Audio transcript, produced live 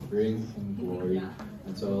bring Him glory.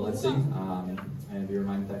 And so let's sing and be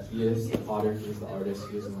reminded that He is the potter, He is the artist,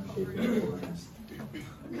 He is the one shaping the wilderness.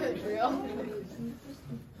 Good, real.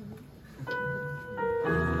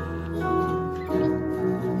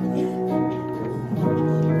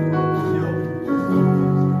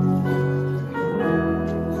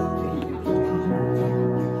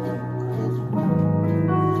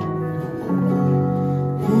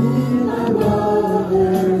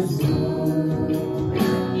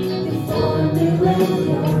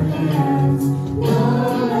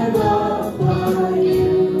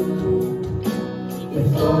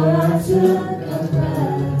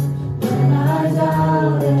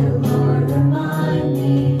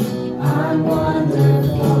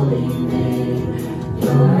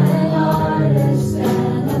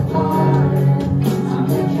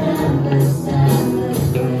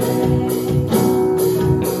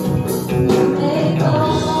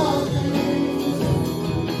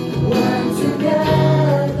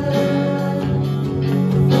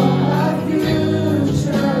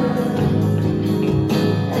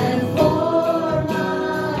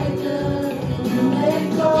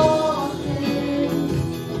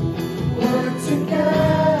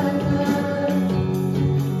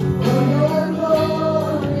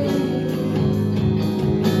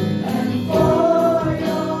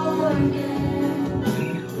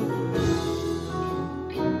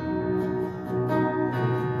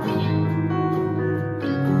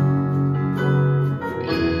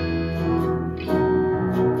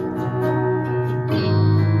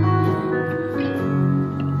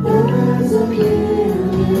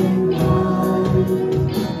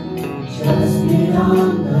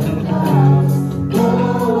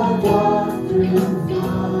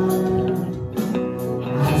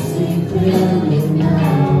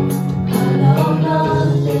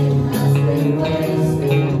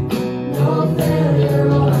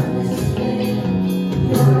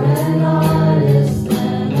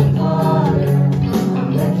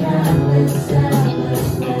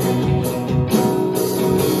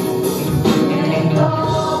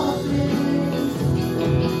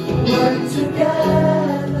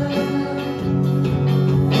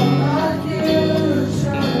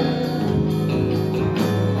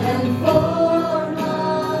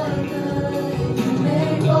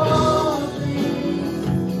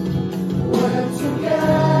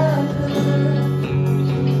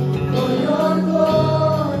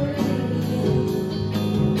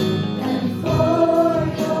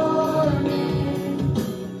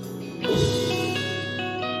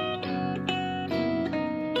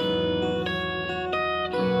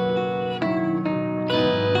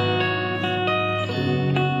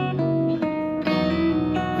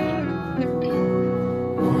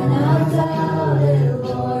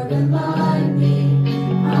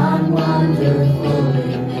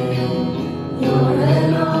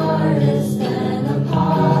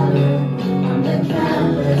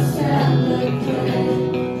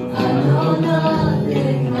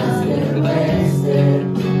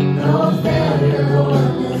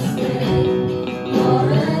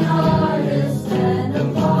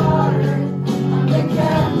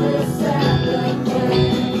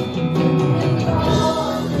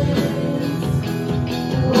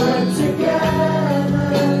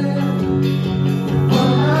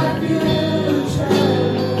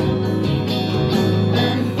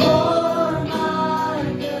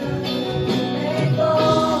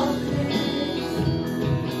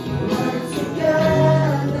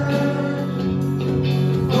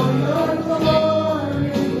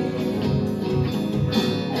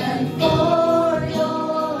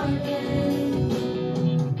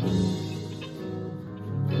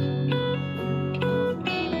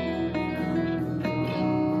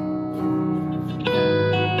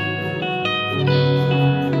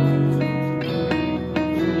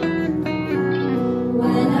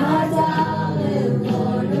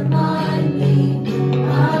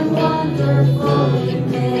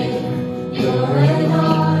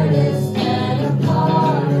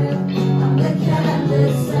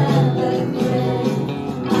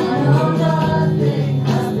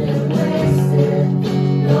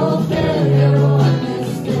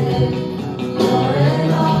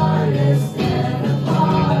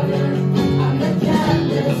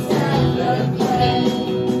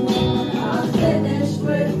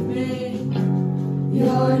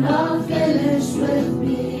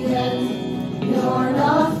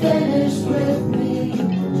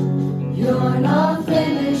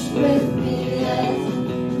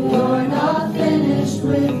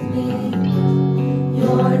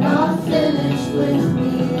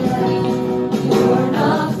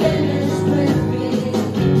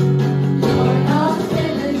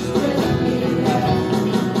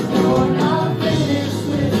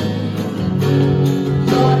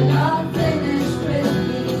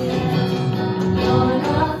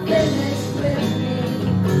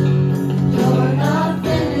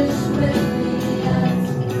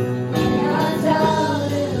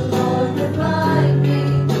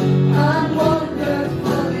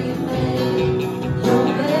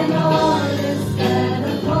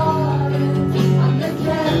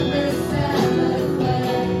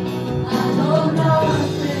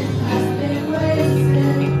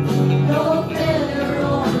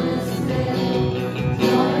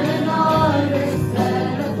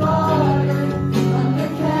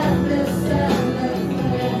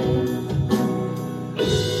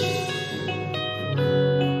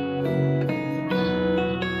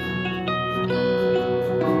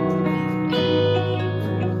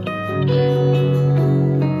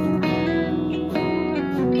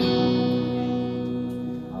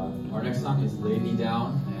 next song is Lay Me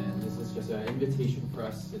Down, and this is just an invitation for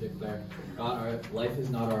us to declare, God, our life is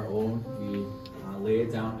not our own. We lay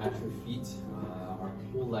it down at your feet. Our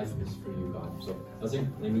whole life is for you, God. So let's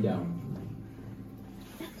sing Lay Me Down.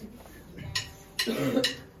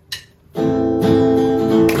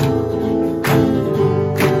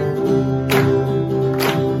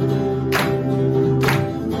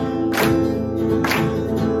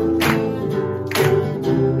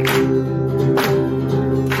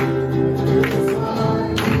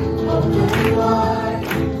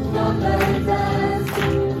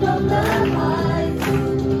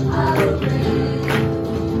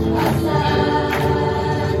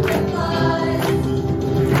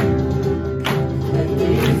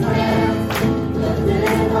 Sacrifice.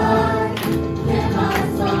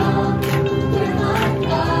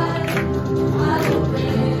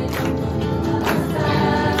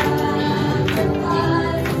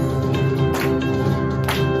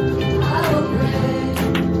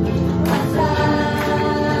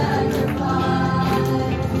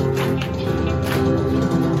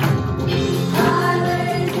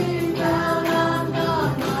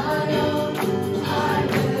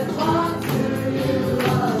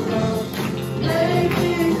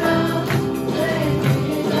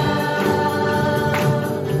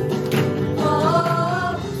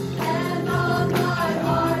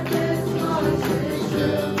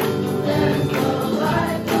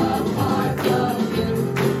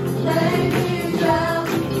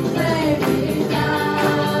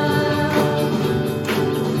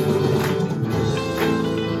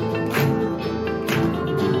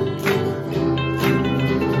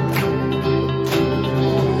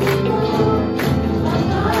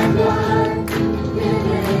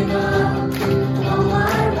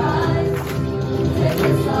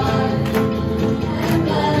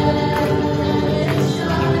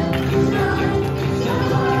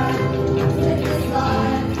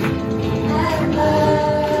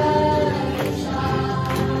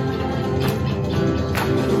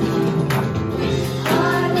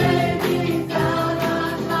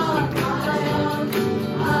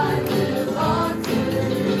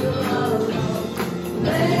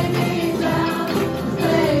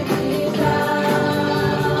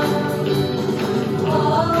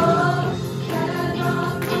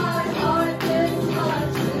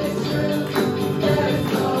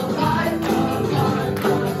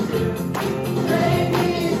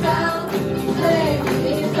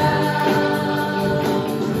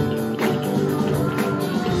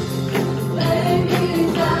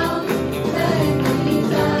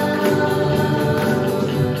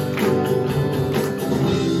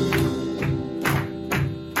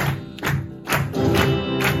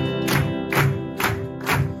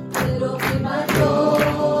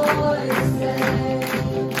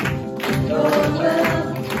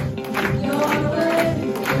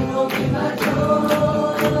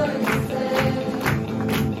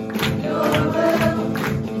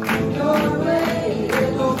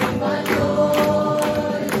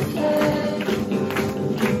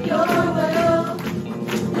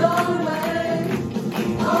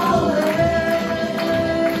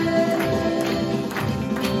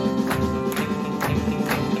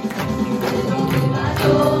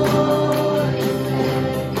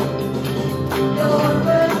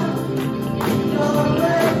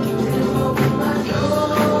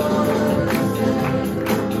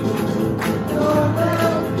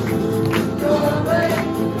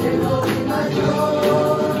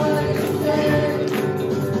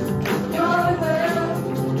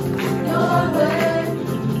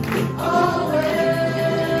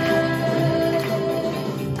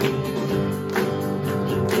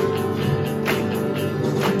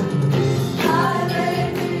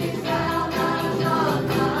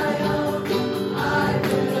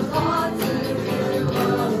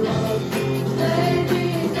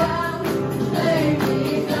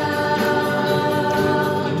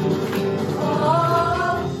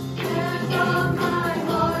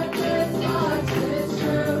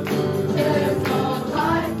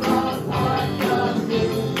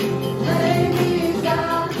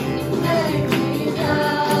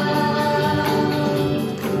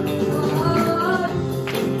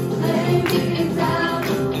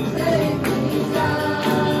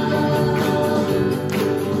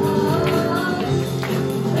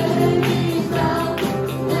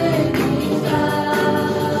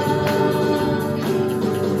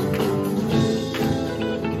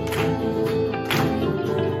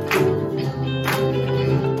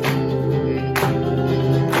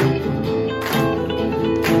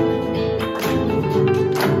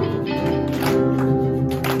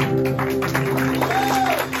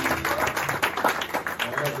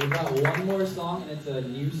 we've got one more song, and it's a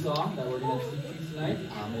new song that we're going to teach you tonight.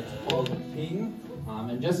 It's called King.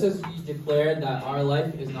 And just as we declared that our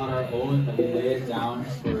life is not our own, that we lay it down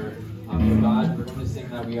for God, we're going to sing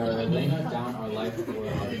that we are laying down our life for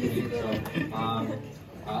our King.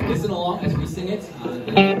 So listen along as we sing it, and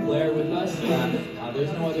declare with us that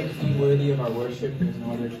there's no other King worthy of our worship, there's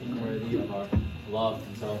no other King worthy of our love.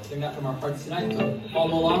 And so sing that from our hearts tonight. So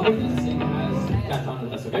follow along and sing as catch on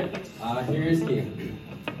with us, okay? Here's King.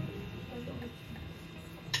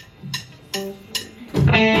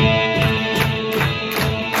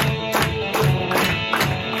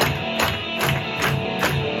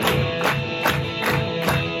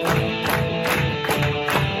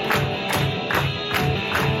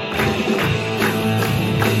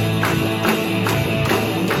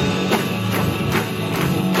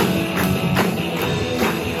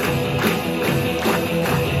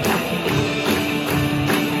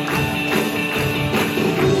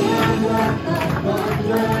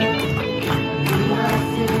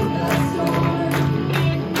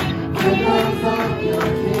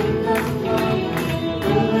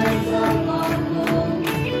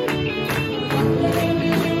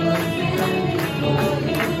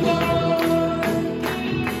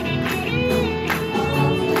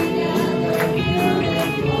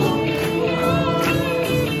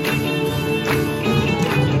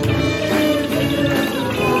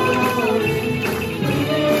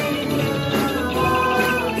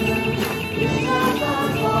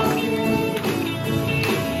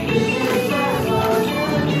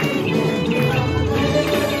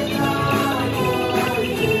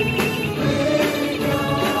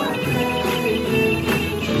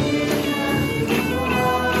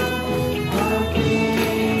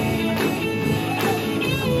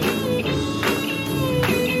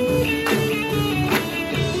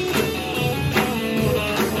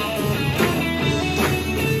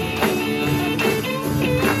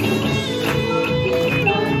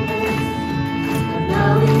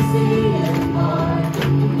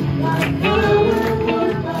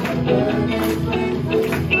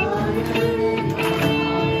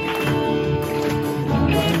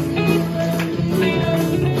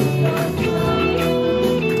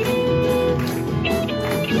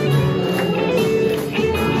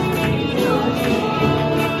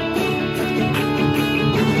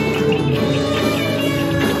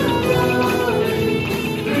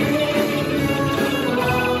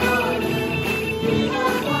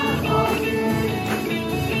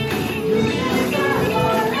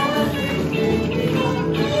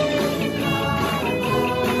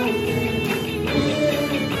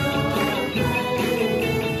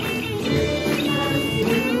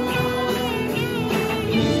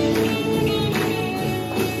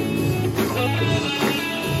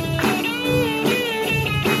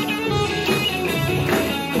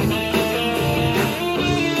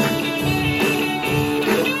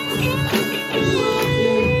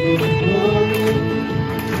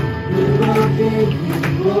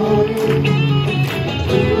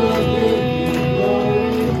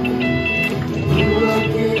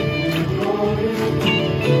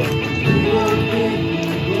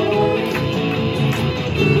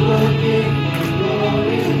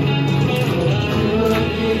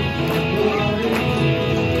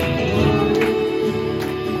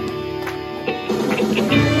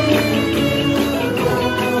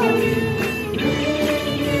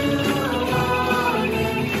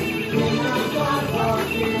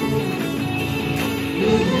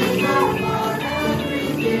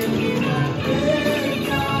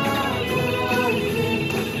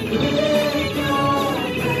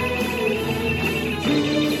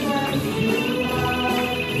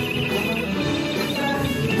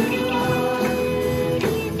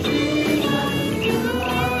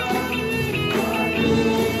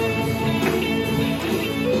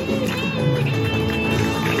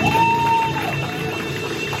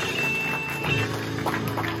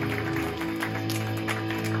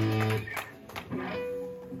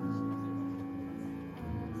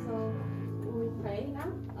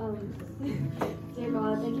 Dear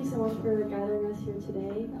God, thank you so much for gathering us here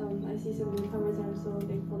today. I see some newcomers, and I'm so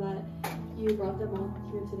thankful that you brought them all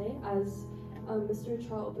here today. As Mr.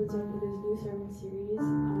 Cha opens up with his new sermon series,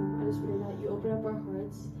 I just pray that you open up our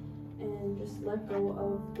hearts and just let go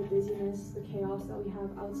of the busyness, the chaos that we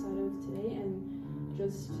have outside of today, and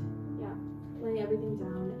just, lay everything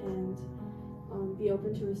down and be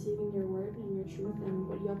open to receiving your word and your truth and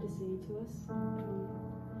what you have to say to us.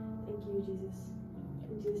 Thank you, Jesus.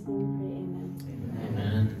 In Jesus' name we pray, amen.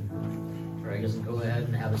 Amen. All right, I guess I'll go ahead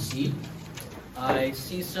and have a seat. I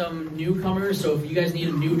see some newcomers, so if you guys need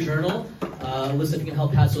a new journal, Alyssa, if you can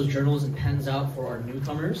help pass those journals and pens out for our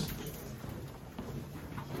newcomers.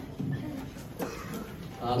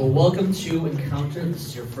 Well, welcome to Encounter. This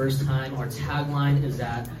is your first time. Our tagline is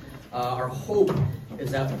that our hope is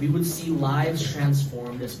that we would see lives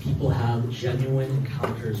transformed as people have genuine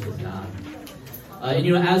encounters with God. And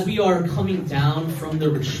as we are coming down from the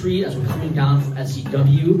retreat, as we're coming down from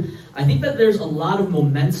SCW, I think that there's a lot of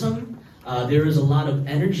momentum, there is a lot of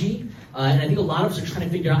energy, and I think a lot of us are trying to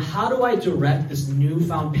figure out, how do I direct this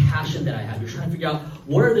newfound passion that I have? You're trying to figure out,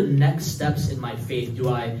 what are the next steps in my faith? Do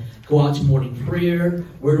I go out to morning prayer?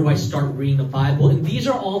 Where do I start reading the Bible? And these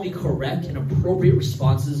are all the correct and appropriate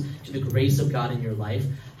responses to the grace of God in your life.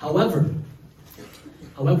 However,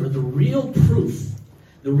 the real proof,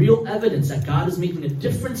 the real evidence that God is making a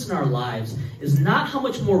difference in our lives is not how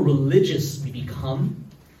much more religious we become.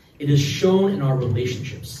 It is shown in our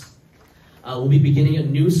relationships. We'll be beginning a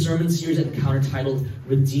new sermon series at Encounter titled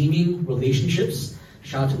Redeeming Relationships.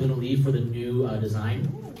 Shout out to Luna Lee for the new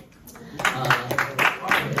design.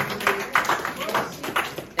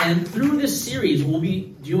 And through this series, we'll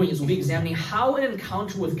be examining how an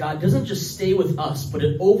encounter with God doesn't just stay with us, but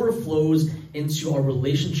it overflows into our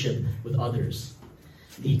relationship with others.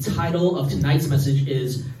 The title of tonight's message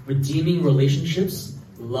is Redeeming Relationships,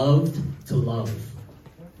 Loved to Love.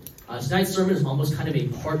 Tonight's sermon is almost kind of a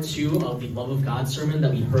part 2 of the Love of God sermon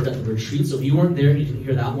that we heard at the retreat. So if you weren't there and you didn't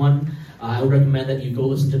hear that one, I would recommend that you go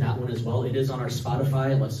listen to that one as well. It is on our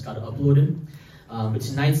Spotify, unless it's got to upload it. But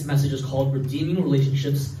tonight's message is called Redeeming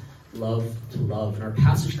Relationships, Love to Love. And our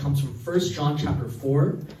passage comes from 1 John chapter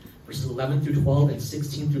 4, verses 11 through 12 and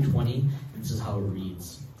 16 through 20. And this is how it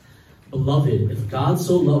reads. Beloved, if God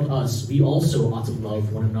so loved us, we also ought to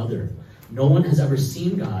love one another. No one has ever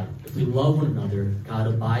seen God. If we love one another, God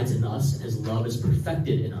abides in us, and his love is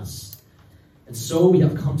perfected in us. And so we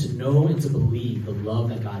have come to know and to believe the love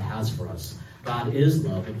that God has for us. God is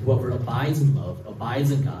love, and whoever abides in love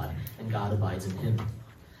abides in God, and God abides in him.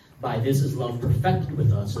 By this is love perfected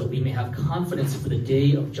with us, so that we may have confidence for the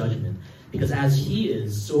day of judgment. Because as he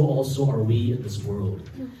is, so also are we in this world.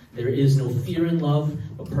 There is no fear in love,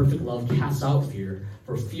 but perfect love casts out fear,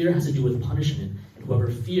 for fear has to do with punishment, and whoever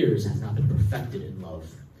fears has not been perfected in love.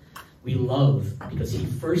 We love because he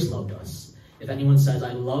first loved us. If anyone says,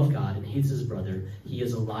 I love God, and hates his brother, he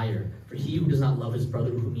is a liar. For he who does not love his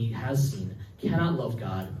brother whom he has seen cannot love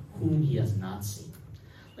God whom he has not seen.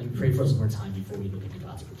 Let me pray for us one more time before we look into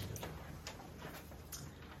God's word together.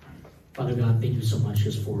 Father God, thank you so much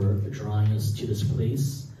just for drawing us to this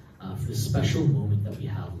place, for this special moment that we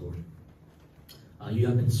have, Lord. You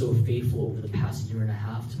have been so faithful over the past year and a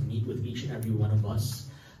half to meet with each and every one of us,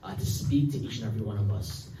 to speak to each and every one of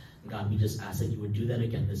us. And God, we just ask that you would do that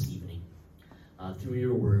again this evening. Through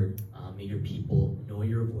your word, may your people know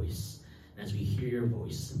your voice. And as we hear your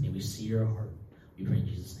voice, may we see your heart. We pray in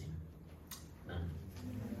Jesus' name. Amen.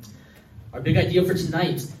 Our big idea for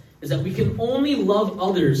tonight is that we can only love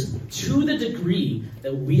others to the degree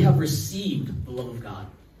that we have received the love of God.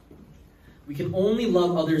 We can only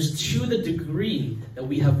love others to the degree that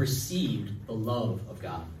we have received the love of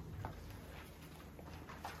God.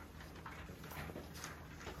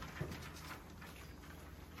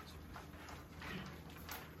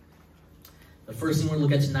 The first thing we're going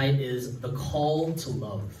to look at tonight is the call to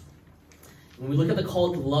love. When we look at the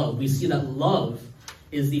call to love, we see that love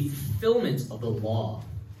is the fulfillment of the law.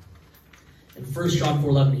 In 1 John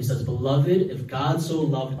 4:11, he says, Beloved, if God so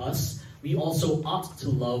loved us, we also ought to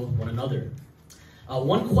love one another.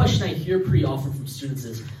 One question I hear pretty often from students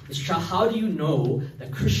is, how do you know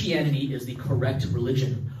that Christianity is the correct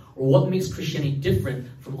religion? Or what makes Christianity different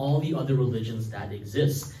from all the other religions that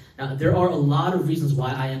exist? Now, there are a lot of reasons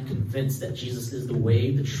why I am convinced that Jesus is the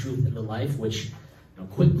way, the truth, and the life, which,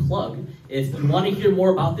 quick plug, if you want to hear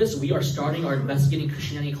more about this, we are starting our Investigating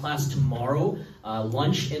Christianity class tomorrow.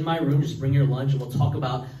 Lunch in my room, just bring your lunch, and we'll talk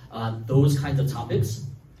about those kinds of topics.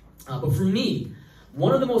 But for me,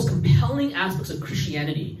 one of the most compelling aspects of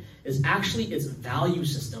Christianity is actually its value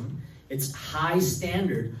system, its high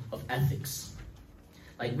standard of ethics.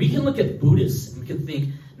 Like, we can look at Buddhists and we can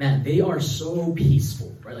think, man, they are so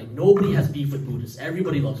peaceful, right? Like, nobody has beef with Buddhists.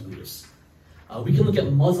 Everybody loves Buddhists. We can look at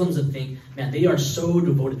Muslims and think, man, they are so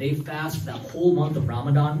devoted. They fast for that whole month of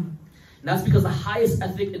Ramadan. And that's because the highest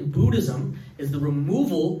ethic in Buddhism is the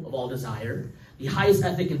removal of all desire. The highest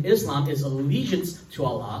ethic in Islam is allegiance to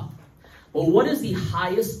Allah. But what is the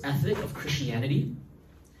highest ethic of Christianity?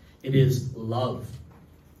 It is love.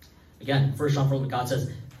 Again, 1 John 4,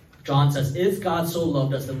 John says, if God so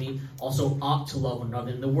loved us, then we also ought to love one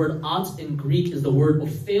another. And the word ought in Greek is the word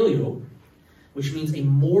ophelio, which means a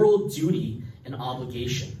moral duty an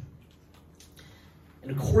obligation.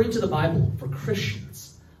 And according to the Bible, for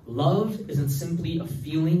Christians, love isn't simply a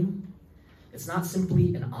feeling. It's not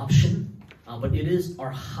simply an option, but it is our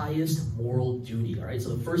highest moral duty. All right.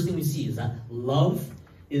 So the first thing we see is that love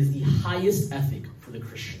is the highest ethic for the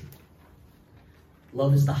Christian.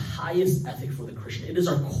 Love is the highest ethic for the Christian. It is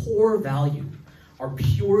our core value, our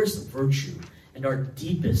purest virtue, and our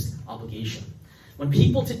deepest obligation. When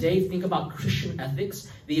people today think about Christian ethics,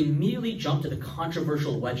 they immediately jump to the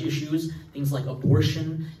controversial wedge issues, things like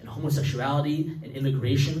abortion and homosexuality and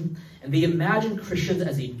immigration, and they imagine Christians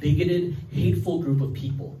as a bigoted, hateful group of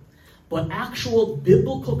people. But actual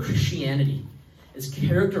biblical Christianity is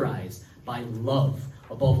characterized by love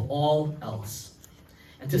above all else.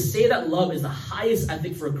 And to say that love is the highest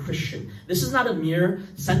ethic for a Christian, this is not a mere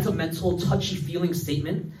sentimental, touchy-feeling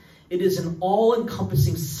statement. It is an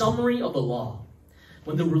all-encompassing summary of the law.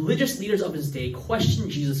 When the religious leaders of his day questioned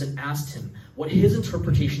Jesus and asked him what his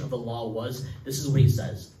interpretation of the law was, this is what he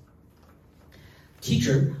says.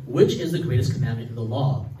 "Teacher, which is the greatest commandment in the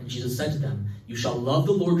law?" And Jesus said to them, "You shall love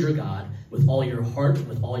the Lord your God with all your heart,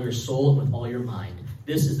 with all your soul, and with all your mind.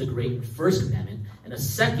 This is the great and first commandment, and a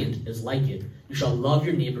second is like it. You shall love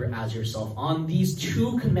your neighbor as yourself. On these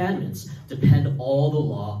two commandments depend all the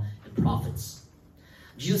law and prophets."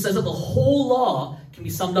 Jesus says that the whole law can be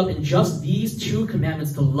summed up in just these two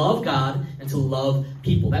commandments, to love God and to love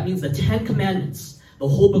people. That means the 10 commandments, the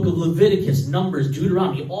whole book of Leviticus, Numbers,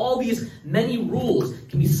 Deuteronomy, all these many rules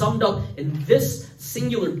can be summed up in this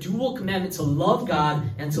singular dual commandment to love God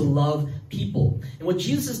and to love people. And what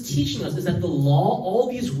Jesus is teaching us is that the law, all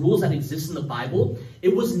these rules that exist in the Bible,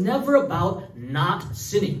 it was never about not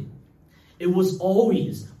sinning. It was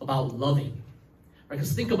always about loving. Right?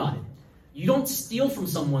 Because think about it. You don't steal from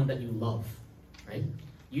someone that you love, right?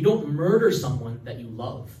 You don't murder someone that you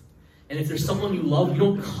love. And if there's someone you love, you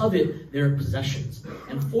don't covet their possessions.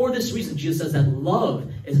 And for this reason, Jesus says that love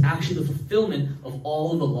is actually the fulfillment of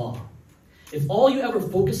all of the law. If all you ever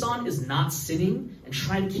focus on is not sinning and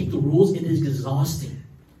trying to keep the rules, it is exhausting.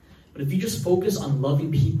 But if you just focus on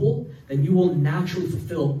loving people, then you will naturally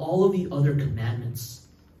fulfill all of the other commandments.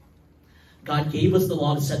 God gave us the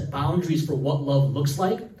law to set boundaries for what love looks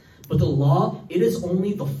like. But the law, it is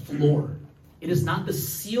only the floor. It is not the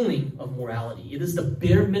ceiling of morality. It is the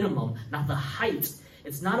bare minimum, not the height.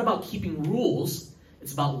 It's not about keeping rules.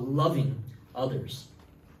 It's about loving others.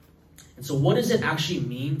 And so what does it actually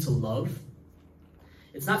mean to love?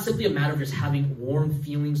 It's not simply a matter of just having warm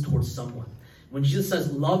feelings towards someone. When Jesus says,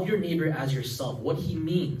 love your neighbor as yourself, what he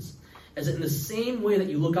means is that in the same way that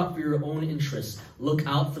you look out for your own interests, look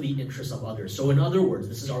out for the interests of others. So in other words,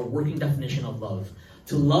 this is our working definition of love.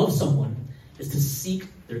 To love someone is to seek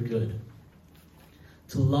their good.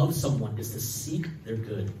 To love someone is to seek their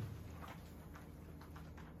good.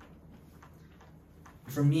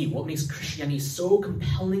 For me, what makes Christianity so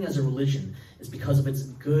compelling as a religion is because of its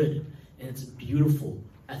good and its beautiful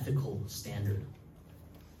ethical standard.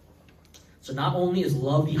 So not only is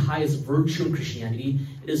love the highest virtue in Christianity,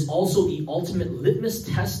 it is also the ultimate litmus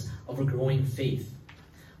test of a growing faith.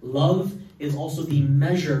 Love is also the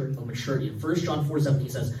measure of maturity. In 1 John 4:7, he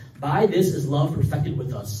says, "By this is love perfected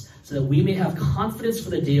with us, so that we may have confidence for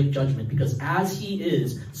the day of judgment, because as he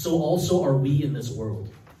is, so also are we in this world."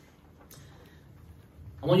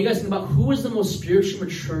 I want you guys to think about who is the most spiritually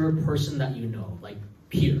mature person that you know. Like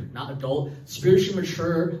peer, not adult, spiritually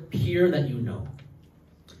mature peer that you know.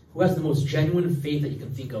 Who has the most genuine faith that you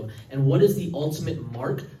can think of? And what is the ultimate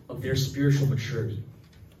mark of their spiritual maturity?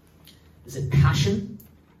 Is it passion?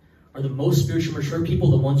 Are the most spiritually mature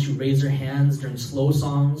people the ones who raise their hands during slow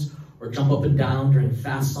songs or jump up and down during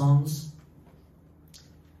fast songs?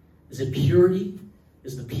 Is it purity?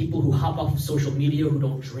 Is the people who hop off of social media, who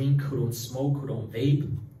don't drink, who don't smoke, who don't vape?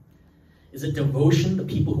 Is it devotion? The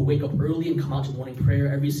people who wake up early and come out to morning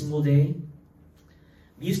prayer every single day?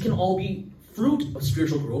 These can all be fruit of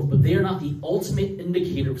spiritual growth, but they are not the ultimate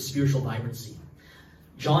indicator of spiritual vibrancy.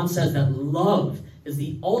 John says that love is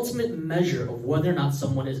the ultimate measure of whether or not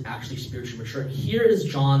someone is actually spiritually mature. And here is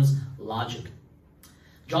John's logic.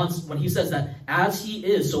 When he says that as he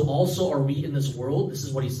is, so also are we in this world, this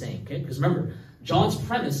is what he's saying, okay? Because remember, John's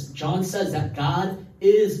premise, John says that God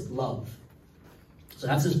is love. So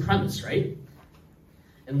that's his premise, right?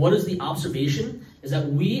 And what is the observation? Is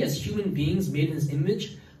that we as human beings made in his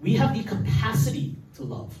image, we have the capacity to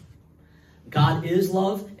love. God is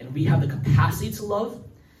love, and we have the capacity to love.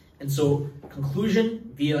 And so,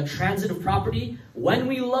 conclusion, via transitive property, when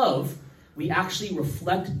we love, we actually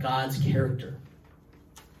reflect God's character.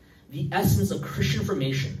 The essence of Christian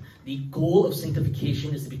formation, the goal of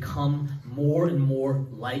sanctification, is to become more and more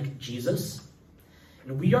like Jesus.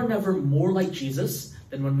 And we are never more like Jesus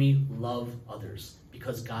than when we love others,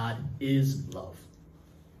 because God is love.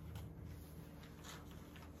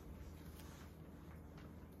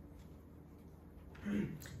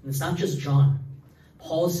 And it's not just John.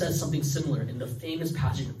 Paul says something similar in the famous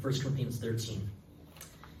passage in 1 Corinthians 13.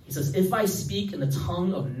 He says, if I speak in the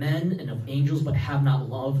tongue of men and of angels but have not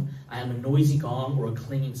love, I am a noisy gong or a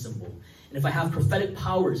clanging cymbal. And if I have prophetic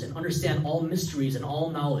powers and understand all mysteries and all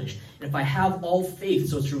knowledge, and if I have all faith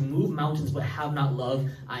so as to remove mountains but have not love,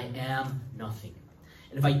 I am nothing.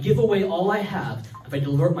 And if I give away all I have, if I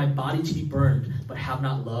deliver my body to be burned but have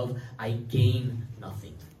not love, I gain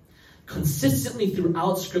nothing. Consistently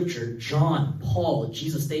throughout Scripture, John, Paul,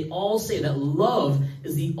 Jesus, they all say that love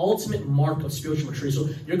is the ultimate mark of spiritual maturity. So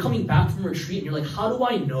you're coming back from retreat and you're like, how do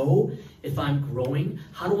I know if I'm growing?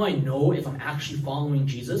 How do I know if I'm actually following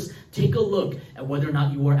Jesus? Take a look at whether or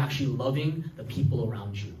not you are actually loving the people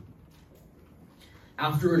around you.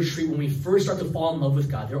 After a retreat, when we first start to fall in love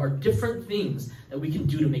with God, there are different things that we can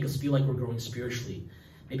do to make us feel like we're growing spiritually.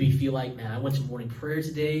 Maybe you feel like, man, I went to morning prayer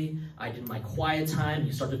today. I did my quiet time.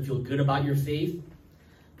 You start to feel good about your faith.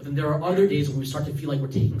 But then there are other days when we start to feel like we're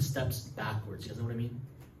taking steps backwards. You guys know what I mean?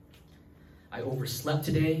 I overslept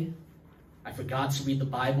today. I forgot to read the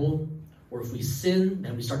Bible. Or if we sin,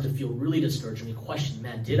 then we start to feel really discouraged and we question,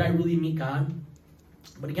 man, did I really meet God?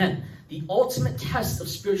 But again, the ultimate test of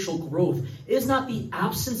spiritual growth is not the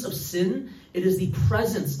absence of sin. It is the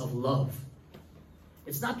presence of love.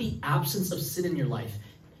 It's not the absence of sin in your life.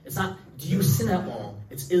 It's not, do you sin at all?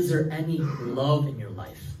 It's, is there any love in your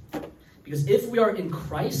life? Because if we are in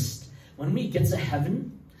Christ, when we get to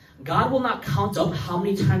heaven, God will not count up how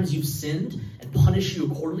many times you've sinned and punish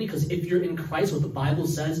you accordingly. Because if you're in Christ, what the Bible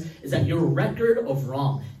says is that your record of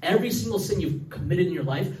wrong, every single sin you've committed in your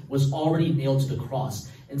life, was already nailed to the cross.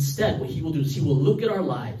 Instead, what he will do is he will look at our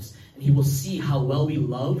lives and he will see how well we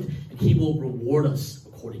loved and he will reward us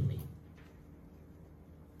accordingly.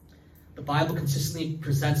 The Bible consistently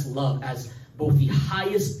presents love as both the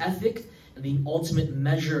highest ethic and the ultimate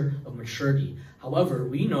measure of maturity. However,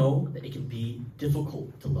 we know that it can be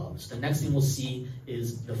difficult to love. So the next thing we'll see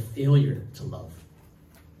is the failure to love.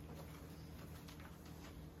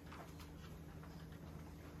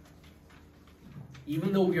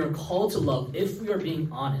 Even though we are called to love, if we are being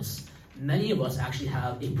honest, many of us actually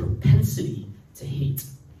have a propensity to hate.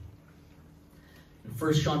 In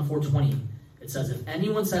 1 John 4:20, it says, if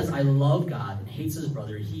anyone says, I love God and hates his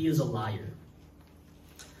brother, he is a liar.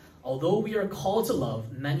 Although we are called to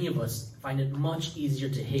love, many of us find it much easier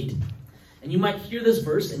to hate. And you might hear this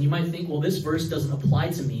verse and you might think, well, this verse doesn't apply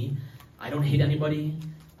to me. I don't hate anybody.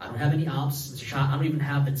 I don't have any ops. Mr. Shah, I don't even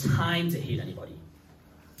have the time to hate anybody.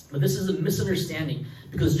 But this is a misunderstanding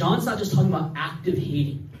because John's not just talking about active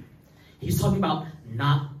hating. He's talking about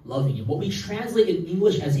not loving. And what we translate in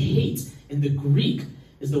English as hate, in the Greek,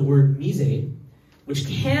 is the word mise, which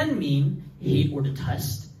can mean hate or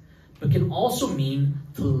detest, but can also mean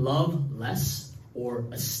to love less or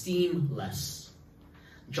esteem less.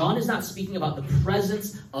 John is not speaking about the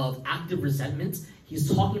presence of active resentment.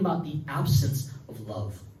 He's talking about the absence of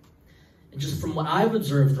love. And just from what I've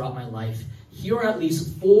observed throughout my life, here are at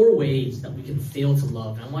least 4 ways that we can fail to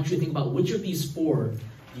love. And I want you to think about which of these 4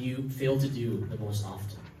 do you fail to do the most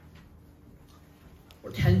often?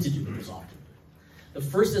 Or tend to do the most often? The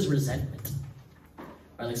first is resentment.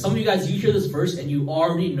 Right, like some of you guys, you hear this verse and you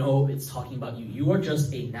already know it's talking about you. You are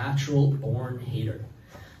just a natural born hater.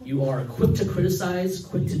 You are quick to criticize,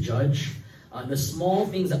 quick to judge. The small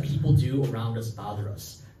things that people do around us bother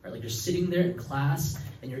us. Right? Like you're sitting there in class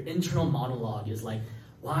and your internal monologue is like,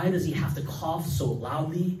 why does he have to cough so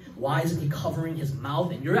loudly? Why isn't he covering his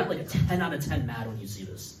mouth? And you're at like a 10 out of 10 mad when you see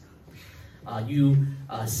this. You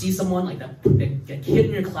see someone like that kid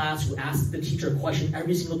in your class who asks the teacher a question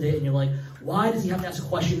every single day, and you're like, why does he have to ask a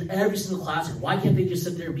question every single class? And why can't they just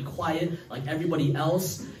sit there and be quiet like everybody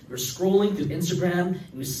else? You're scrolling through Instagram,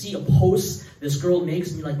 and you see a post this girl makes,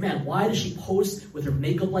 and you're like, man, why does she post with her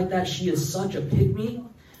makeup like that? She is such a pick-me,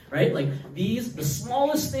 right? Like the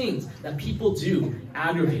smallest things that people do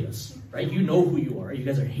aggravate us, right? You know who you are. You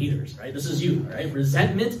guys are haters, right? This is you, right?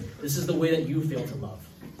 Resentment, this is the way that you fail to love.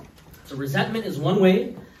 So resentment is one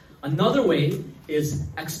way. Another way is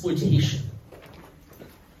exploitation.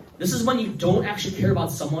 This is when you don't actually care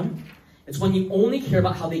about someone. It's when you only care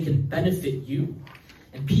about how they can benefit you.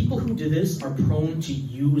 And people who do this are prone to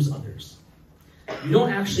use others. You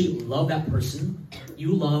don't actually love that person.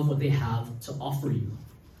 You love what they have to offer you.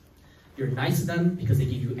 You're nice to them because they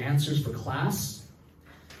give you answers for class.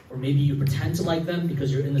 Or maybe you pretend to like them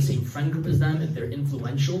because you're in the same friend group as them and they're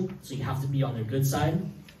influential, so you have to be on their good side.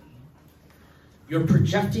 You're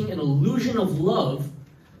projecting an illusion of love.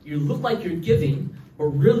 You look like you're giving, but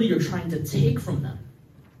really you're trying to take from them.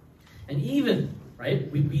 And even,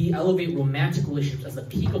 right, we elevate romantic relationships as the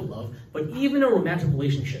peak of love, but even a romantic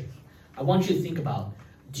relationship, I want you to think about,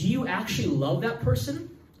 do you actually love that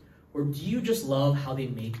person? Or do you just love how they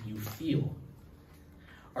make you feel?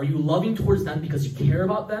 Are you loving towards them because you care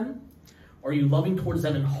about them? Or are you loving towards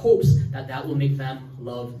them in hopes that that will make them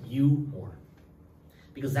love you more?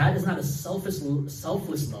 Because that is not a selfless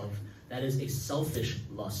love. That is a selfish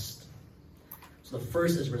lust. So the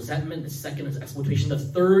first is resentment. The second is exploitation. The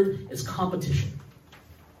third is competition.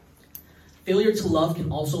 Failure to love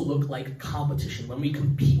can also look like competition. When we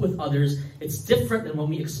compete with others, it's different than when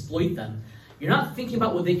we exploit them. You're not thinking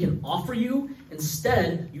about what they can offer you.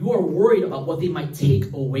 Instead, you are worried about what they might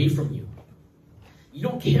take away from you. You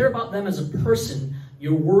don't care about them as a person.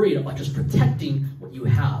 You're worried about just protecting what you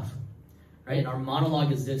have. Right? And our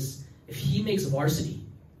monologue is this: if he makes varsity,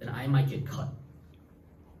 then I might get cut.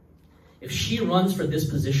 If she runs for this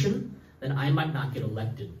position, then I might not get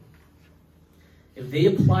elected. If they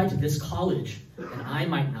apply to this college, then I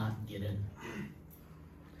might not get in.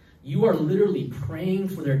 You are literally praying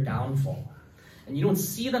for their downfall. And you don't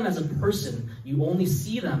see them as a person, you only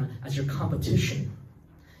see them as your competition.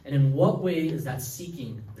 And in what way is that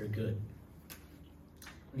seeking their good?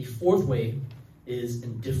 And the fourth way is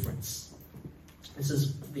indifference. This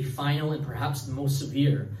is the final and perhaps the most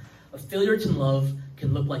severe. A failure to love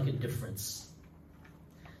can look like indifference.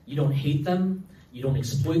 You don't hate them, you don't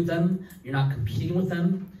exploit them, you're not competing with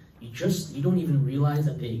them, you don't even realize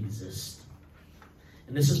that they exist.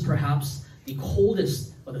 And this is perhaps the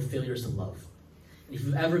coldest of the failures to love. And if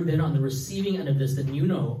you've ever been on the receiving end of this, then you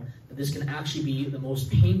know that this can actually be the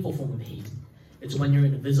most painful form of hate. It's when you're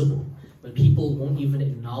invisible, when people won't even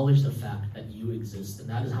acknowledge the fact that you exist. And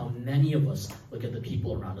that is how many of us look at the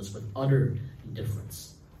people around us, with utter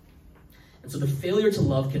indifference. And so the failure to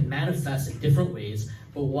love can manifest in different ways.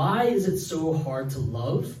 But why is it so hard to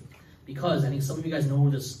love? Because, I think some of you guys know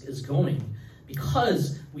where this is going,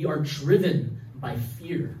 because we are driven by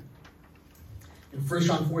fear. And 1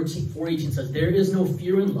 John 4:18 says, there is no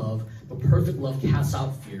fear in love, but perfect love casts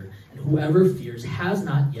out fear. And whoever fears has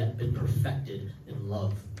not yet been perfected in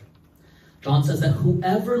love. John says that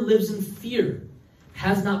whoever lives in fear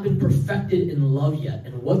has not been perfected in love yet.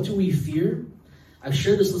 And what do we fear? I've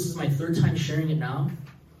shared this is my third time sharing it now.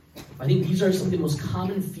 I think these are some of the most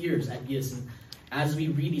common fears at GIS. And as we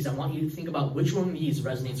read these, I want you to think about which one of these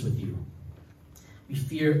resonates with you. We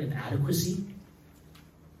fear inadequacy.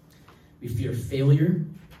 We fear failure.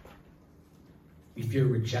 We fear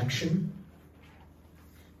rejection.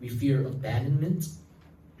 We fear abandonment.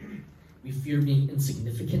 We fear being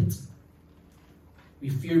insignificant. We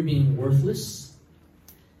fear being worthless.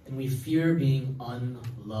 And we fear being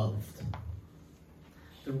unloved.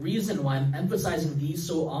 The reason why I'm emphasizing these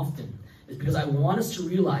so often is because I want us to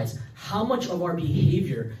realize how much of our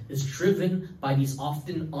behavior is driven by these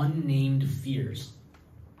often unnamed fears.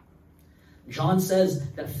 John says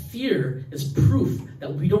that fear is proof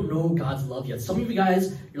that we don't know God's love yet. Some of you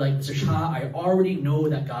guys, you're like, Mr. Cha, I already know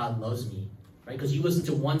that God loves me, right? Because you listened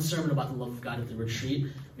to one sermon about the love of God at the retreat.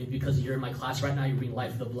 Maybe because you're in my class right now, you're reading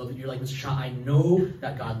Life of the Beloved. You're like, Mr. Cha, I know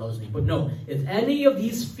that God loves me. But no, if any of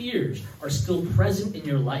these fears are still present in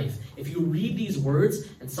your life, if you read these words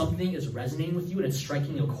and something is resonating with you and it's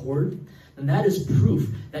striking a chord, then that is proof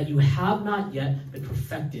that you have not yet been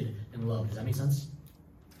perfected in love. Does that make sense?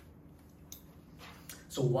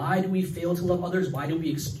 So why do we fail to love others? Why do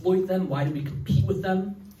we exploit them? Why do we compete with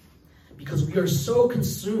them? Because we are so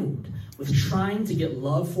consumed with trying to get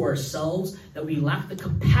love for ourselves that we lack the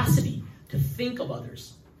capacity to think of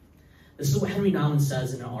others. This is what Henry Nouwen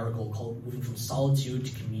says in an article called Moving from Solitude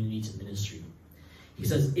to Community to Ministry. He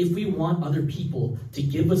says, if we want other people to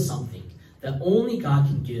give us something that only God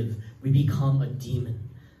can give, we become a demon.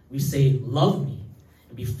 We say, love me.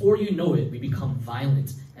 And before you know it, we become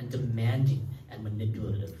violent and demanding and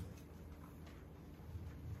manipulative.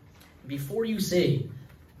 Before you say,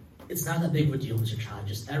 it's not that big of a deal, Mr. Cha,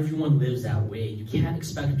 just everyone lives that way. You can't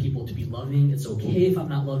expect people to be loving. It's okay if I'm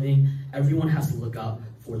not loving. Everyone has to look out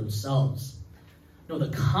for themselves. No,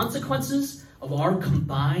 the consequences of our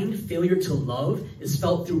combined failure to love is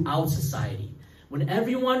felt throughout society. When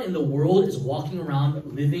everyone in the world is walking around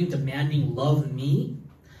living, demanding love me,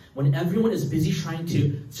 when everyone is busy trying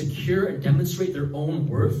to secure and demonstrate their own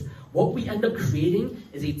worth, what we end up creating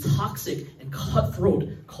is a toxic and cutthroat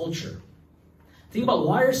culture. Think about,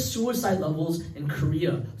 why are suicide levels in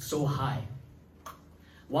Korea so high?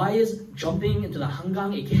 Why is jumping into the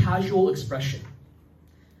hangang a casual expression?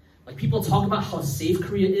 Like, people talk about how safe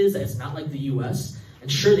Korea is, that it's not like the US,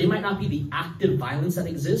 And sure, they might not be the active violence that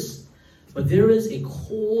exists, but there is a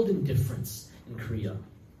cold indifference in Korea.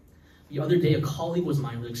 The other day, a colleague of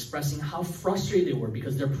mine was expressing how frustrated they were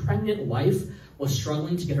because their pregnant wife was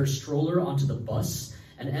struggling to get her stroller onto the bus,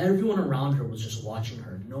 and everyone around her was just watching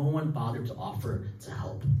her. No one bothered to offer to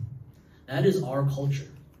help. That is our culture.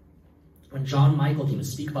 When John Michael came to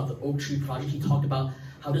speak about the Oak Tree Project, he talked about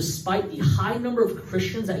how despite the high number of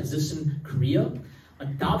Christians that exist in Korea,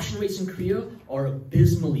 adoption rates in Korea are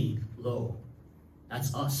abysmally low.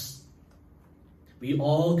 That's us. We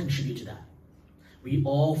all contribute to that. We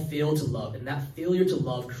all fail to love, and that failure to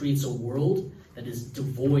love creates a world that is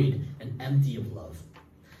devoid and empty of love.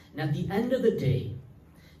 And at the end of the day,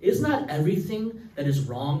 is not everything that is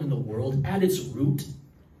wrong in the world at its root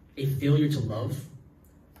a failure to love?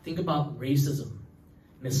 Think about racism,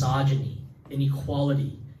 misogyny,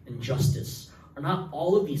 inequality, injustice. Are not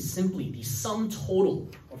all of these simply the sum total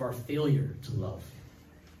of our failure to love?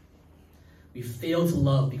 We fail to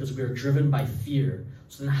love because we are driven by fear.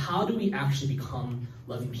 So then how do we actually become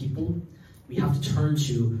loving people? We have to turn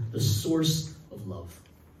to the source of love.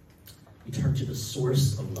 We turn to the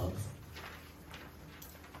source of love.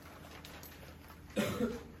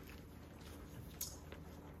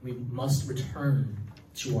 We must return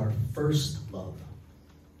to our first love.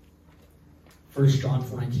 1 John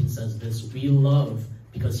 4:19 says this, we love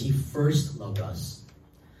because he first loved us.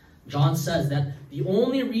 John says that the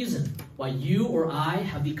only reason why you or I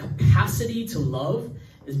have the capacity to love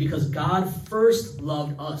is because God first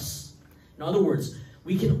loved us. In other words,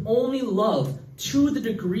 we can only love to the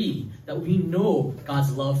degree that we know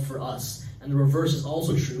God's love for us. And the reverse is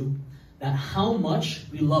also true, that how much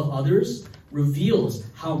we love others reveals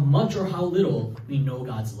how much or how little we know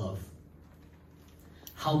God's love.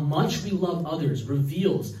 How much we love others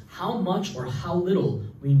reveals how much or how little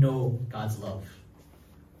we know God's love.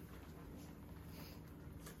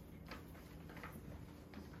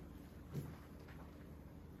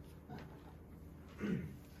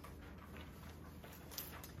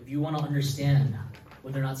 If you want to understand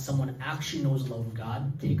whether or not someone actually knows the love of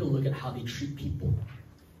God, take a look at how they treat people,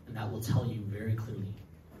 and that will tell you very clearly.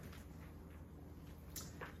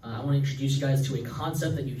 I want to introduce you guys to a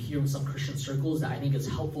concept that you hear in some Christian circles that I think is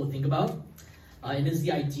helpful to think about. It is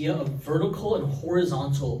the idea of vertical and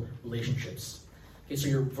horizontal relationships. Okay, so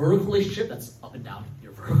your vertical relationship, that's up and down.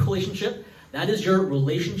 Your vertical relationship, that is your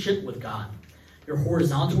relationship with God. Your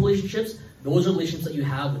horizontal relationships, those are relationships that you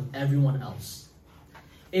have with everyone else.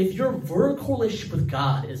 If your vertical relationship with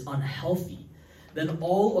God is unhealthy, then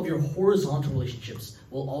all of your horizontal relationships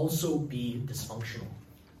will also be dysfunctional.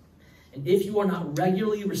 And if you are not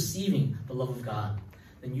regularly receiving the love of God,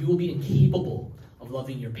 then you will be incapable of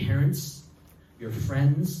loving your parents, your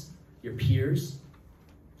friends, your peers.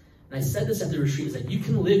 And I said this at the retreat, is that you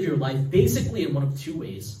can live your life basically in one of two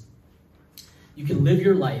ways. You can live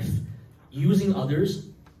your life using others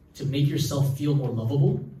to make yourself feel more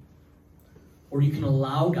lovable, or you can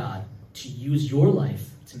allow God to use your life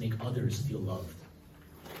to make others feel loved.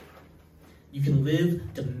 You can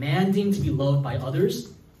live demanding to be loved by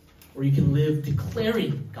others, or you can live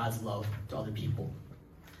declaring God's love to other people.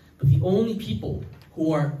 But the only people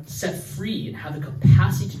who are set free and have the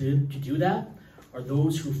capacity to do that are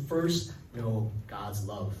those who first know God's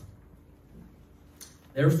love.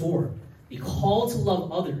 Therefore, the call to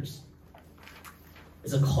love others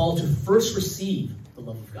is a call to first receive the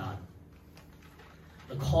love of God.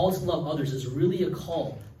 The call to love others is really a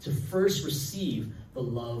call to first receive the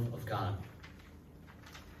love of God.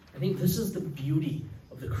 I think this is the beauty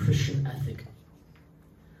of the Christian ethic.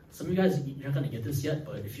 Some of you guys, you're not going to get this yet,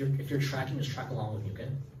 but if you're tracking, just track along with me, okay?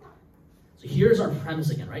 So here's our premise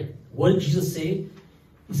again, right? What did Jesus say?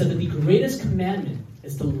 He said that the greatest commandment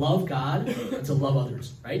is to love God and to love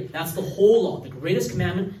others, right? That's the whole law. The greatest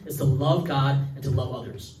commandment is to love God and to love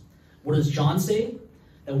others. What does John say?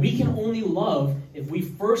 That we can only love if we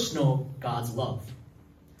first know God's love.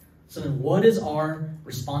 So then what is our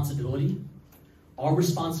responsibility? Our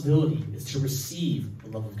responsibility is to receive the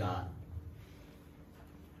love of God.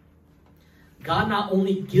 God not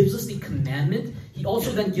only gives us the commandment, he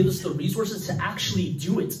also then gives us the resources to actually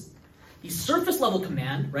do it. The surface level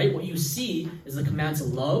command, right, what you see is the command to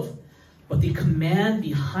love, but the command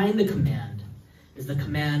behind the command is the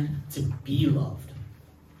command to be loved.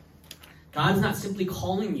 God is not simply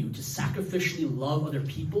calling you to sacrificially love other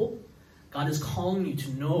people. God is calling you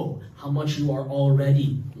to know how much you are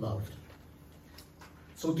already loved.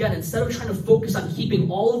 So again, instead of trying to focus on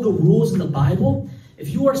keeping all of the rules in the Bible, if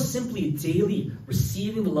you are simply daily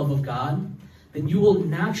receiving the love of God, then you will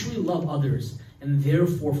naturally love others and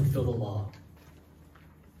therefore fulfill the law.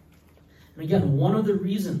 And again, one of the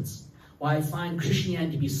reasons why I find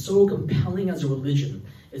Christianity to be so compelling as a religion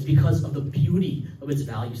is because of the beauty of its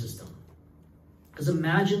value system. Because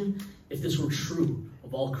imagine if this were true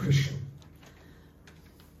of all Christians.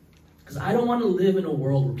 Because I don't want to live in a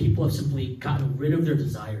world where people have simply gotten rid of their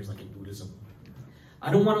desires like in Buddhism.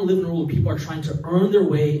 I don't want to live in a world where people are trying to earn their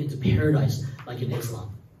way into paradise like in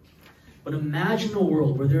Islam. But imagine a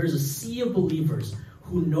world where there is a sea of believers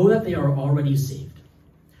who know that they are already saved,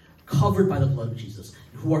 covered by the blood of Jesus,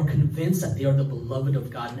 who are convinced that they are the beloved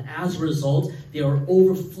of God. And as a result, they are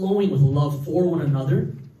overflowing with love for one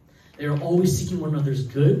another. They are always seeking one another's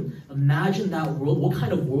good. Imagine that world. What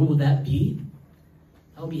kind of world would that be?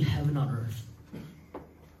 That would be heaven on earth.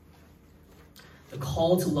 The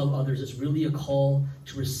call to love others is really a call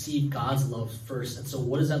to receive God's love first. And so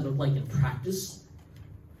what does that look like in practice?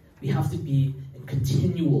 We have to be in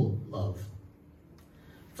continual love.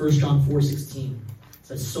 1 John 4:16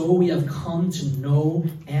 says, so we have come to know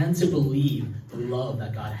and to believe the love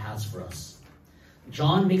that God has for us.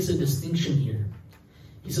 John makes a distinction here.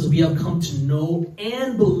 He says we have come to know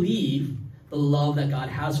and believe the love that God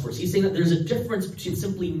has for us. He's saying that there's a difference between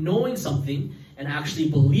simply knowing something and actually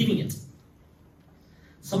believing it.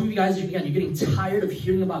 Some of you guys, again, you're getting tired of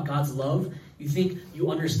hearing about God's love. You think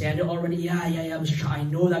you understand it already. Yeah, Mr. Cha, I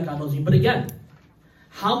know that God loves me. But again,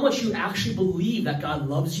 how much you actually believe that God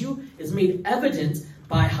loves you is made evident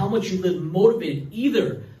by how much you live motivated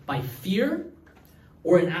either by fear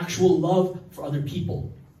or an actual love for other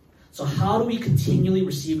people. So how do we continually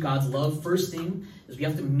receive God's love? First thing is we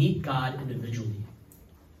have to meet God individually.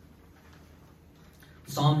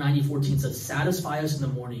 Psalm 90:14 says, satisfy us in the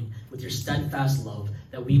morning with your steadfast love,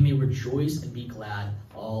 that we may rejoice and be glad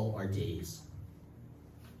all our days.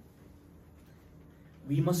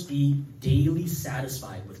 We must be daily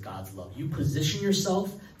satisfied with God's love. You position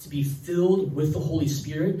yourself to be filled with the Holy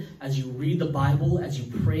Spirit as you read the Bible, as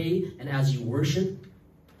you pray, and as you worship.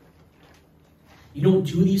 You don't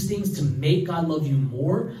do these things to make God love you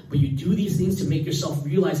more, but you do these things to make yourself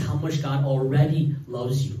realize how much God already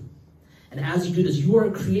loves you. And as you do this, you are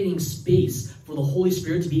creating space for the Holy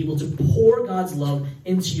Spirit to be able to pour God's love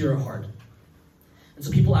into your heart. And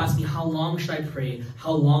so people ask me, how long should I pray?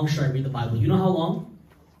 How long should I read the Bible? You know how long?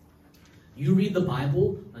 You read the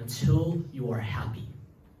Bible until you are happy.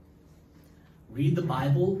 Read the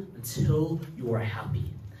Bible until you are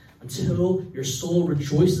happy. Until your soul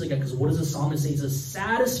rejoices again. Because what does the psalmist say? He says,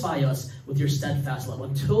 satisfy us with your steadfast love.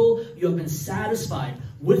 Until you have been satisfied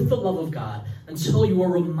with the love of God. Until you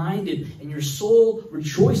are reminded and your soul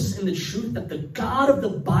rejoices in the truth that the God of the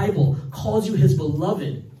Bible calls you his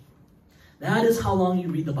beloved. That is how long you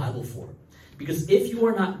read the Bible for. Because if you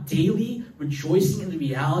are not daily rejoicing in the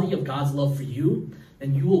reality of God's love for you,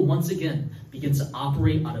 then you will once again begin to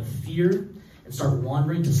operate out of fear and start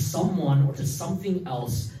wandering to someone or to something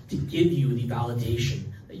else to give you the validation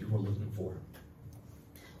that you were looking for.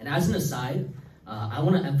 And as an aside, I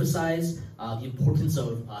want to emphasize the importance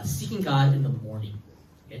of seeking God in the morning.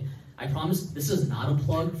 Okay? I promise this is not a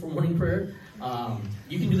plug for morning prayer.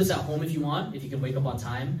 You can do this at home if you want, if you can wake up on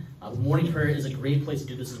time. Morning prayer is a great place to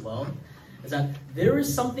do this as well. Is that there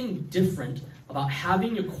is something different about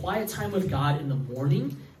having your quiet time with God in the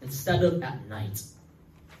morning instead of at night.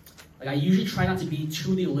 Like I usually try not to be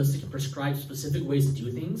too legalistic and prescribe specific ways to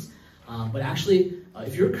do things. But actually,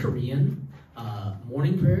 if you're Korean,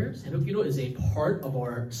 morning prayers, Haebyuk is a part of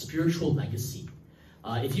our spiritual legacy.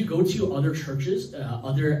 If you go to other churches,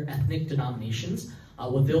 other ethnic denominations,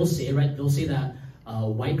 what they'll say, right? They'll say that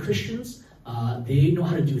white Christians, they know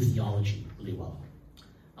how to do theology really well.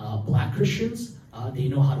 Black Christians, they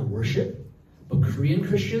know how to worship. But Korean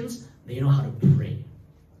Christians, they know how to pray.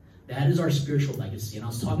 That is our spiritual legacy. And I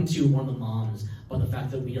was talking to one of the moms about the fact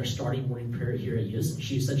that we are starting morning prayer here at YIS. And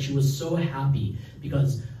she said she was so happy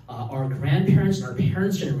because our grandparents and our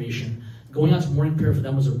parents' generation, going out to morning prayer for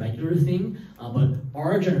them was a regular thing. But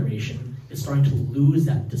our generation is starting to lose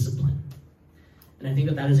that discipline. And I think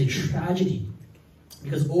that that is a tragedy.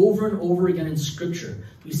 Because over and over again in Scripture,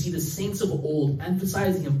 we see the saints of old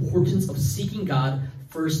emphasize the importance of seeking God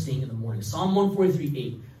first thing in the morning. Psalm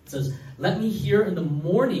 143:8 says, let me hear in the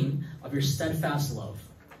morning of your steadfast love.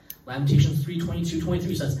 Lamentations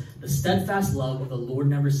 3:22-23 says, the steadfast love of the Lord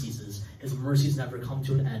never ceases. His mercies never come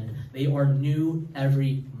to an end. They are new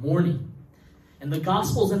every morning. And the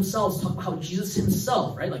Gospels themselves talk about how Jesus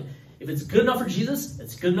himself, right? Like, if it's good enough for Jesus,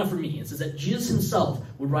 it's good enough for me. It says that Jesus himself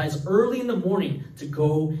would rise early in the morning to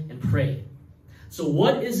go and pray. So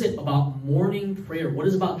what is it about morning prayer? What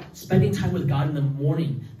is it about spending time with God in the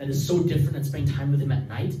morning that is so different than spending time with him at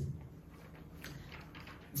night?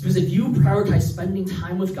 It's because if you prioritize spending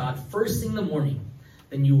time with God first thing in the morning,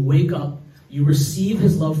 then you wake up, you receive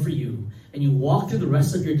his love for you, and you walk through the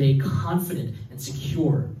rest of your day confident and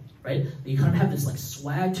secure, right? You kind of have this like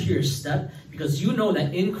swag to your step because you know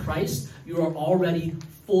that in Christ, you are already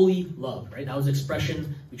fully loved, right? That was the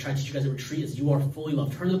expression we tried to teach you guys at retreat is you are fully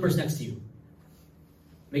loved. Turn to the person next to you.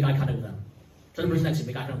 Make eye contact with them. Turn to the person next to you.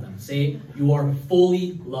 Make eye contact with them. Say, you are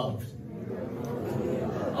fully loved.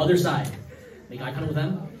 Other side. Make eye contact with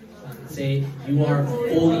them. Say, you are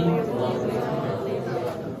fully loved.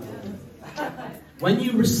 When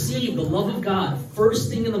you receive the love of God first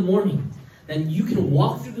thing in the morning, then you can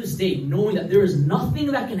walk through this day knowing that there is nothing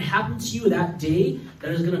that can happen to you that day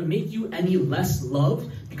that is going to make you any less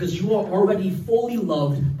loved because you are already fully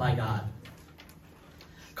loved by God.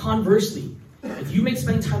 Conversely, if you make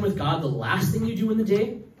spending time with God the last thing you do in the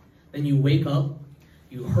day, then you wake up,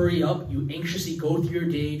 you hurry up, you anxiously go through your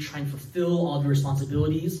day trying to fulfill all the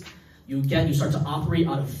responsibilities. You start to operate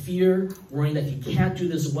out of fear, worrying that if you can't do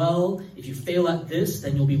this well, if you fail at this,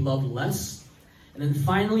 then you'll be loved less. And then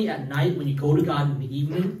finally at night, when you go to God in the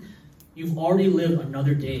evening, you've already lived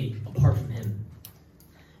another day apart from Him.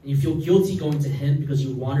 And you feel guilty going to Him because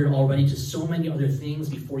you wandered already to so many other things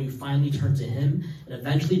before you finally turn to Him. And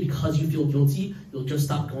eventually, because you feel guilty, you'll just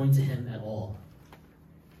stop going to Him at all.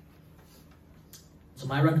 So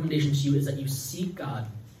my recommendation to you is that you seek God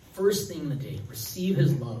first thing in the day. Receive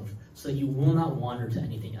His love so that you will not wander to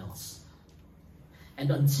anything else. And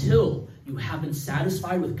until you have been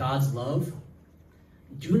satisfied with God's love,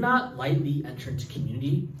 do not lightly enter into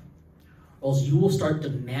community, or else you will start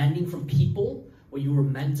demanding from people what you were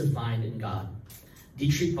meant to find in God.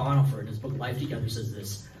 Dietrich Bonhoeffer, in his book Life Together, says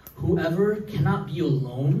this: whoever cannot be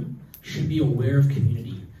alone should be aware of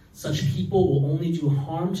community. Such people will only do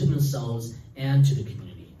harm to themselves and to the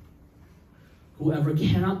community. Whoever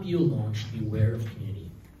cannot be alone should be aware of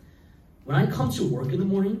community. When I come to work in the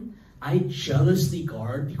morning, I jealously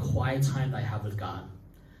guard the quiet time that I have with God.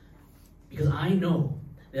 Because I know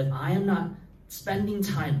that if I am not spending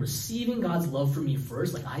time receiving God's love for me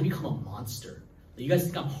first, like I become a monster. You guys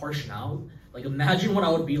think I'm harsh now? Like imagine what I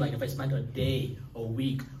would be like if I spent a day, a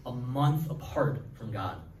week, a month apart from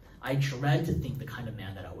God. I dread to think the kind of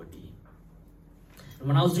man that I would be. And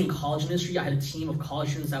when I was doing college ministry, I had a team of college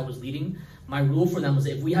students that I was leading. My rule for them was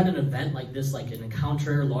if we had an event like this, like an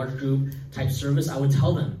encounter, large group type service, I would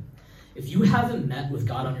tell them, if you haven't met with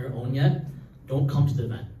God on your own yet, don't come to the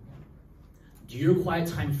event. Do your quiet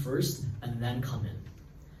time first and then come in.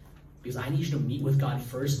 Because I need you to meet with God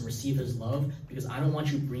first and receive His love, because I don't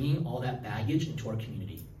want you bringing all that baggage into our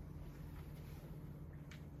community.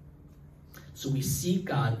 So we seek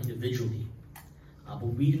God individually, but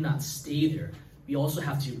we do not stay there. We also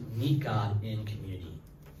have to meet God in community.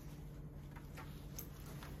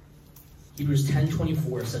 Hebrews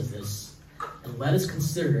 10:24 says this: and let us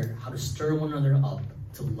consider how to stir one another up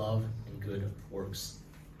to love and good works.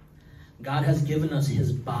 God has given us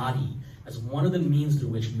His body as one of the means through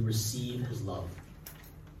which we receive His love.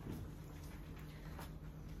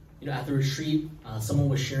 At the retreat, someone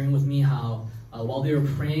was sharing with me how while they were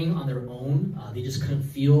praying on their own, they just couldn't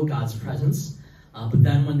feel God's presence. But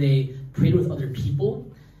then when they prayed with other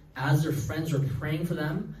people, as their friends were praying for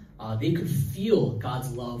them, they could feel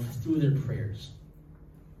God's love through their prayers.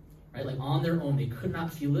 Right? Like on their own, they could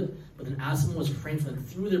not feel it, but then as someone was praying for them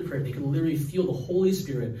through their prayer, they could literally feel the Holy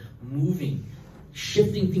Spirit moving,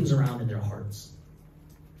 shifting things around in their hearts.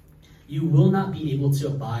 You will not be able to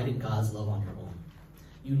abide in God's love on your own.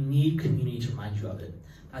 You need community to remind you of it.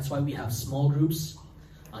 That's why we have small groups.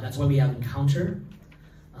 That's why we have Encounter.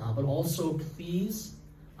 But also, please,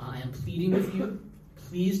 I am pleading with you,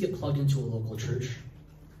 please get plugged into a local church.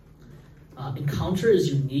 Encounter is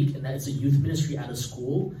unique in that it's a youth ministry at a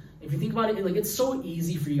school. If you think about it, it's so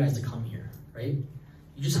easy for you guys to come here, right?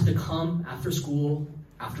 You just have to come after school,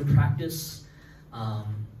 after practice.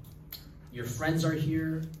 Your friends are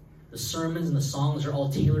here. The sermons and the songs are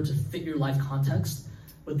all tailored to fit your life context.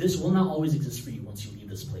 But this will not always exist for you once you leave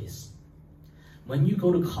this place. When you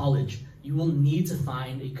go to college, you will need to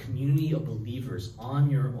find a community of believers on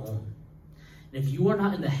your own. And if you are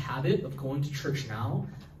not in the habit of going to church now,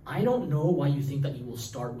 I don't know why you think that you will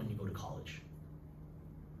start when you go to college.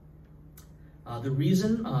 The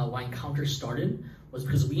reason why Encounter started was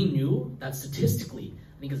because we knew that statistically,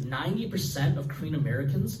 I think it's 90% of Korean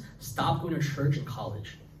Americans stop going to church in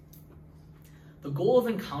college. The goal of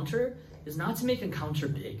Encounter is not to make Encounter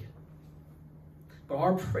big, but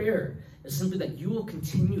our prayer is simply that you will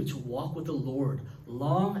continue to walk with the Lord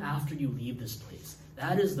long after you leave this place.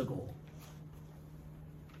 That is the goal.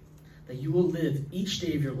 That you will live each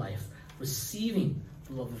day of your life receiving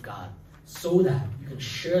the love of God so that you can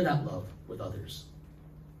share that love with others.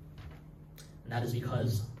 And that is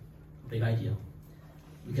because, big idea,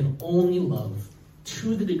 We can only love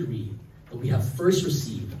to the degree that we have first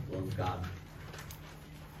received the love of God.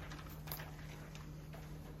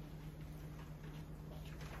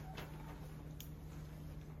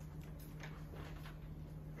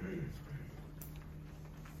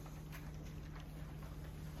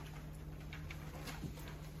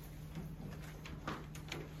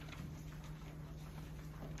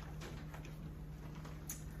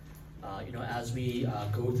 As we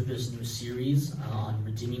go through this new series on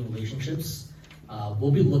redeeming relationships,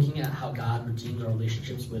 we'll be looking at how God redeems our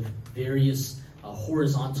relationships with various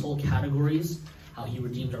horizontal categories, how he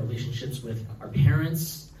redeems our relationships with our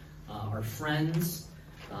parents, our friends,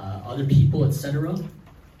 other people, etc.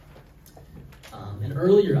 And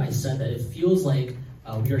earlier I said that it feels like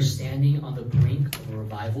we are standing on the brink of a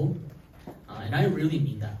revival, and I really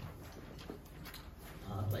mean that.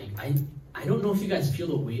 I don't know if you guys feel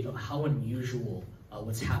the weight of how unusual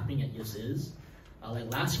what's happening at YIS is.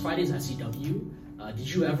 Like last Friday's SCW, did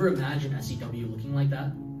you ever imagine SCW looking like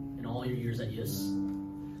that in all your years at YIS?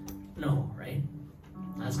 No, right?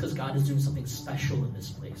 That's because God is doing something special in this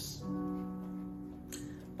place.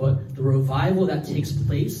 But the revival that takes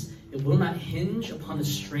place, it will not hinge upon the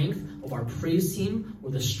strength of our praise team or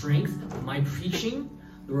the strength of my preaching.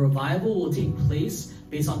 The revival will take place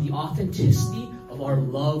based on the authenticity of our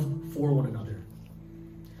love for one another.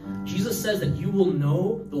 Jesus says that the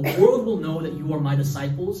world will know that you are my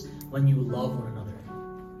disciples when you love one another.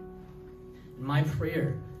 And my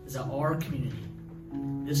prayer is that our community,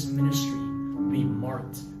 this ministry, will be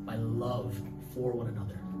marked by love for one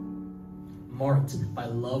another. Marked by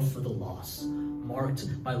love for the lost.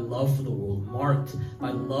 Marked by love for the world. Marked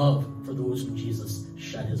by love for those whom Jesus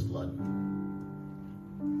shed his blood.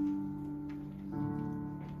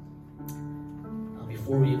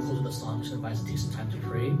 Before we close with the song, I'm just going to invite us to take some time to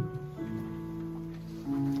pray.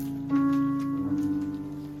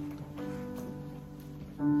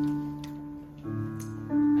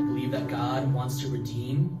 I believe that God wants to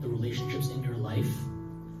redeem the relationships in your life.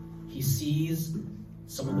 He sees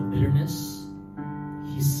some of the bitterness.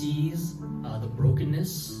 He sees the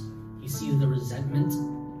brokenness. He sees the resentment,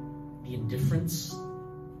 the indifference.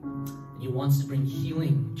 And he wants to bring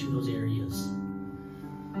healing to those areas.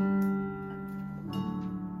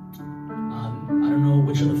 I don't know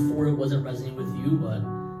which of the four it was that resonated with you, but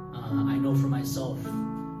I know for myself,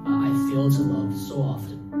 I fail to love so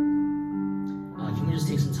often. Can we just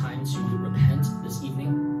take some time to repent this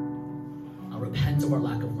evening? Repent of our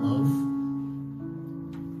lack of love.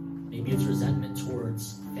 Maybe it's resentment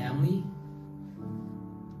towards family.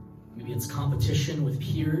 Maybe it's competition with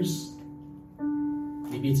peers.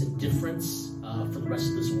 Maybe it's indifference for the rest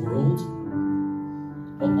of this world.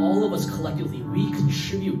 But all of us collectively, we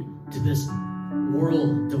contribute to this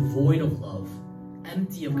world devoid of love,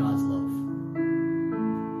 empty of God's love.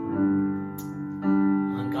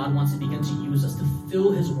 And God wants to begin to use us to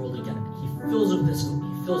fill his world again. He fills us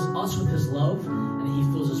with his love, and he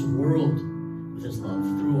fills this world with his love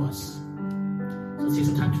through us. So let's take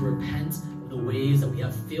some time to repent of the ways that we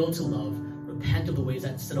have failed to love. Repent of the ways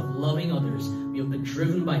that instead of loving others, we have been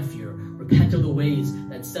driven by fear. Repent of the ways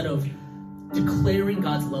that instead of declaring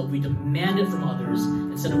God's love, we demand it from others.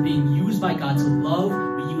 Instead of being used by God to love,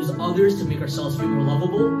 we use others to make ourselves feel more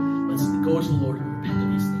lovable. Let's go to the Lord and repent of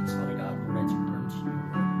these things. Father God, Lord, I turn to you.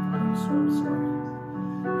 God, I'm so sorry.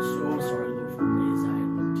 I'm so sorry, Lord, for the ways I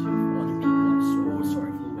look to other people. I'm so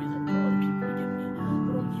sorry for the ways I put other people to give me what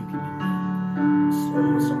only you can give me. I'm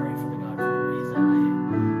so sorry, Father God, for the ways that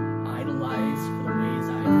I idolize, for the ways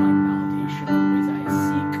I find validation, for the ways I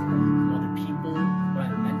seek from other people what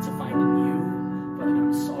I'm meant to find in you. Father God,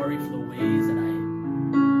 I'm sorry for the ways that I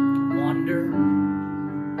wander,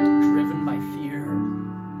 driven by fear.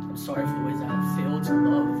 I'm sorry for the ways that I have failed to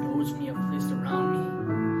love those whom you have placed around me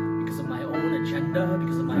because of my own agenda,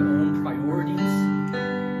 because of my own priorities.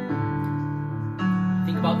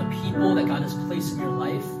 Think about the people that God has placed in your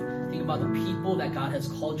life. Think about the people that God has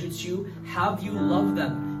called you to. Have you loved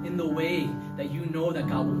them in the way that you know that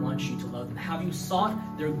God will want you to love them? Have you sought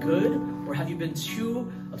their good, or have you been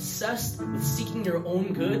too obsessed with seeking your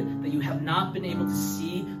own good that you have not been able to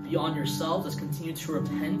see beyond yourselves? Let's continue to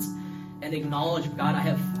repent and acknowledge, God, I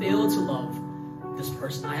have failed to love this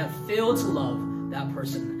person. I have failed to love that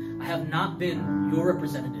person. I have not been your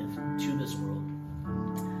representative to this world.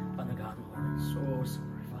 Father God, Lord, I'm so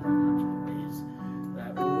sorry, Father God, for the ways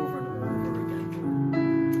that over and over again,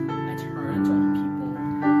 I turn to other people,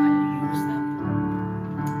 I use them,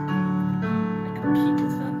 I compete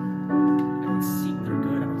with them, I don't seek their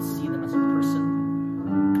good, I don't see them as a person.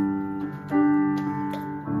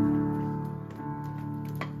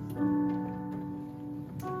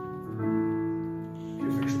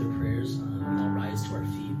 If you're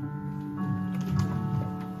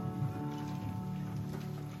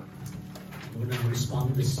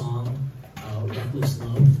from the song Reckless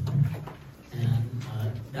Love. And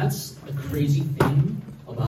that's a crazy thing